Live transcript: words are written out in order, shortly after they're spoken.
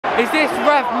Is this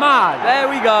ref mad? There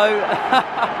we go.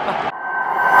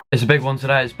 It's a big one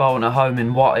today. It's Bolton at home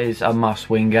in what is a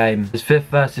must-win game. It's 5th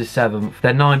versus 7th.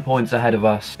 They're 9 points ahead of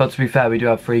us. But to be fair, we do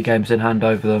have 3 games in hand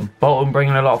over them. Bolton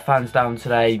bringing a lot of fans down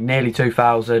today. Nearly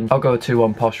 2,000. I'll go a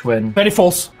 2-1 Posh win. Very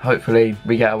false. Hopefully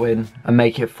we get a win and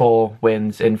make it 4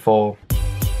 wins in 4.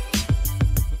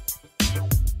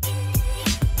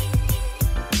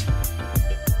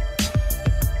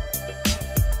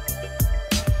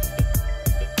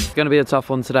 It's going to be a tough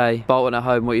one today. Bolton at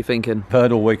home, what are you thinking?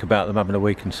 Heard all week about them having a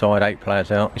weakened side, 8 players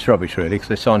out. It's rubbish really, because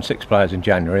they signed 6 players in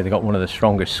January. They've got one of the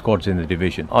strongest squads in the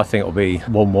division. I think it'll be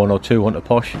 1-1 or 2-1 to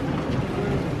Posh.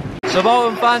 The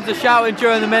Bolton fans are shouting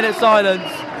during the minute silence.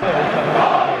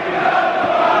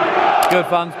 Good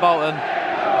fans, Bolton.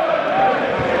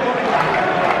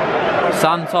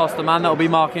 Santos, the man that will be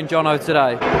marking Jono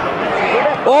today.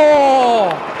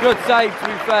 Oh, good save to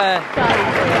be fair.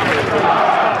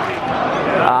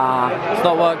 It's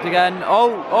not worked again.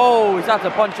 Oh, he's had to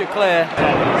punch it clear.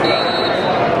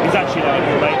 He's actually not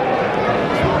mate.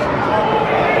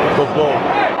 Good ball.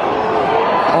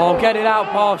 Oh, get it out,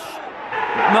 Posh.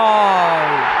 No.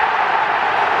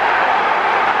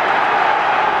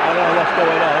 I don't know what's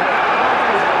going on.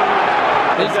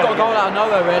 He just got a goal out of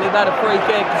nowhere really. They had a free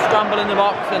kick, scramble in the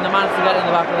box and the managed to get it in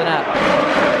the back of the net.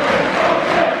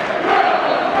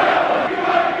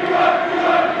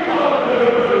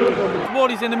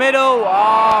 He's in the middle.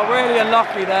 Oh, really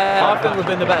unlucky there. I think we've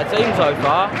been the better team so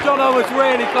far. Jono was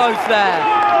really close there.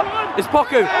 It's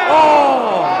Poku.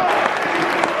 Oh!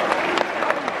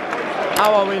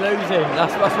 How are we losing?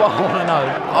 That's what I want to know.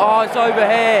 Oh, it's over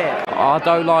here. Oh, I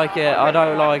don't like it. I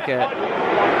don't like it.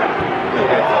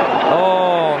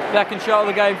 Oh, second shot of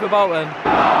the game for Bolton.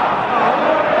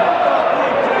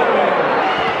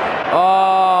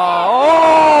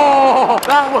 Oh,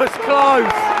 that was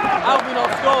close. How have we not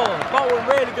scored? Bolton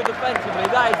really good defensively,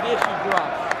 that is the issue for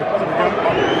us.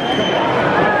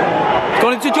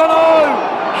 Gone into Jono!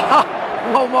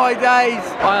 Oh my days!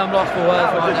 I am lost for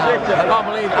words right now. I can't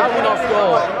believe it. How have we not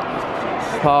scored?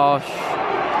 Posh.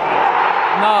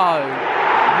 No.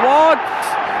 What?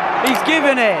 He's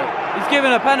given it. He's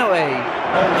given a penalty.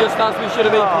 Just as we should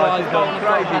have equalised.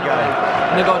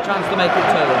 And they've got a chance to make it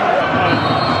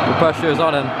 2. The pressure is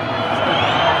on him.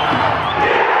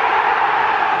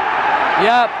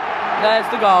 Yep, there's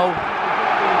the goal.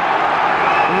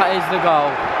 And that is the goal.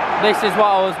 This is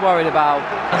what I was worried about.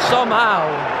 And somehow,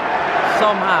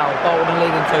 Bolton are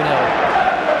leading 2-0.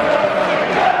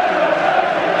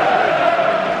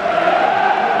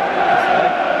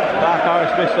 Mark Harris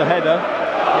missed the header,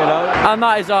 you know. And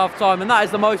that is half time, and that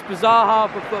is the most bizarre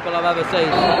half of football I've ever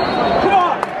seen.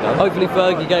 Hopefully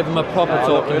Fergie gave him a proper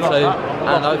talking to,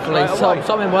 and hopefully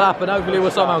something will happen. Hopefully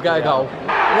we'll somehow get a goal.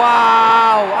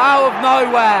 Wow, out of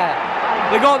nowhere,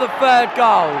 they got the 3rd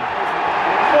goal.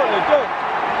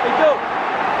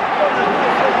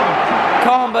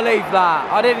 Can't believe that.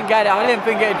 I didn't get it. I didn't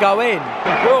think it'd go in.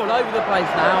 We're all over the place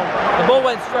now. The ball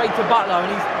went straight to Butler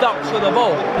and he's ducked for the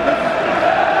ball.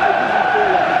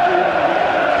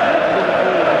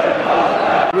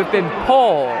 We've been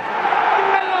poor.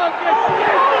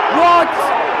 What?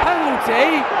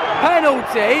 Penalty?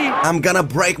 Penalty? I'm gonna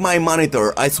break my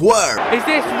monitor, I swear. Is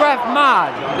this ref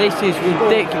mad? This is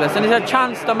ridiculous, and it's a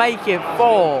chance to make it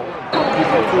 4.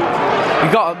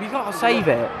 You gotta save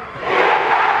it.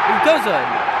 He doesn't.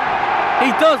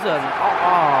 He doesn't.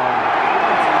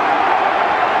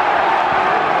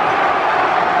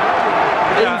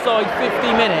 Inside 50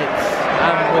 minutes,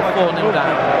 and we're 4-0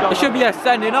 down. There should be a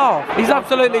sending off. He's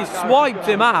absolutely swiped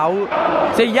him out.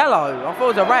 It's a yellow. I thought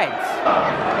it was a red.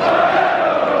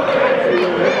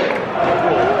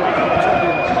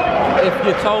 If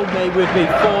you told me we'd be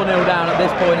 4-0 down at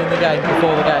this point in the game,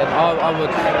 before the game, I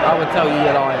would tell you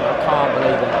you're lying. I can't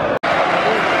believe it.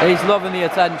 He's loving the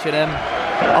attention, him.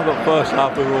 I thought first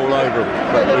half we were all over him,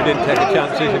 but we didn't take a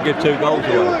chance to give 2 goals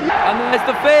away. And there's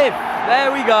the 5th.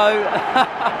 There we go.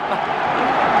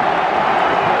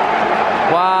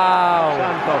 Wow.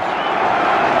 Santos.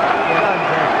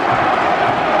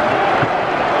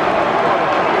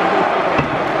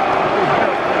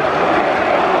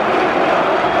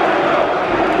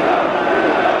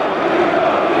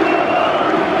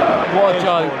 What a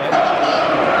joke.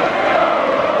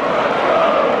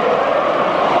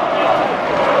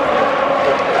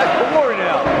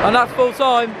 And that's full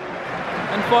time.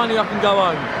 And finally I can go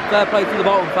home. Fair play to the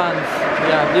Bolton fans.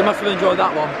 Yeah, you must have enjoyed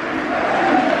that one.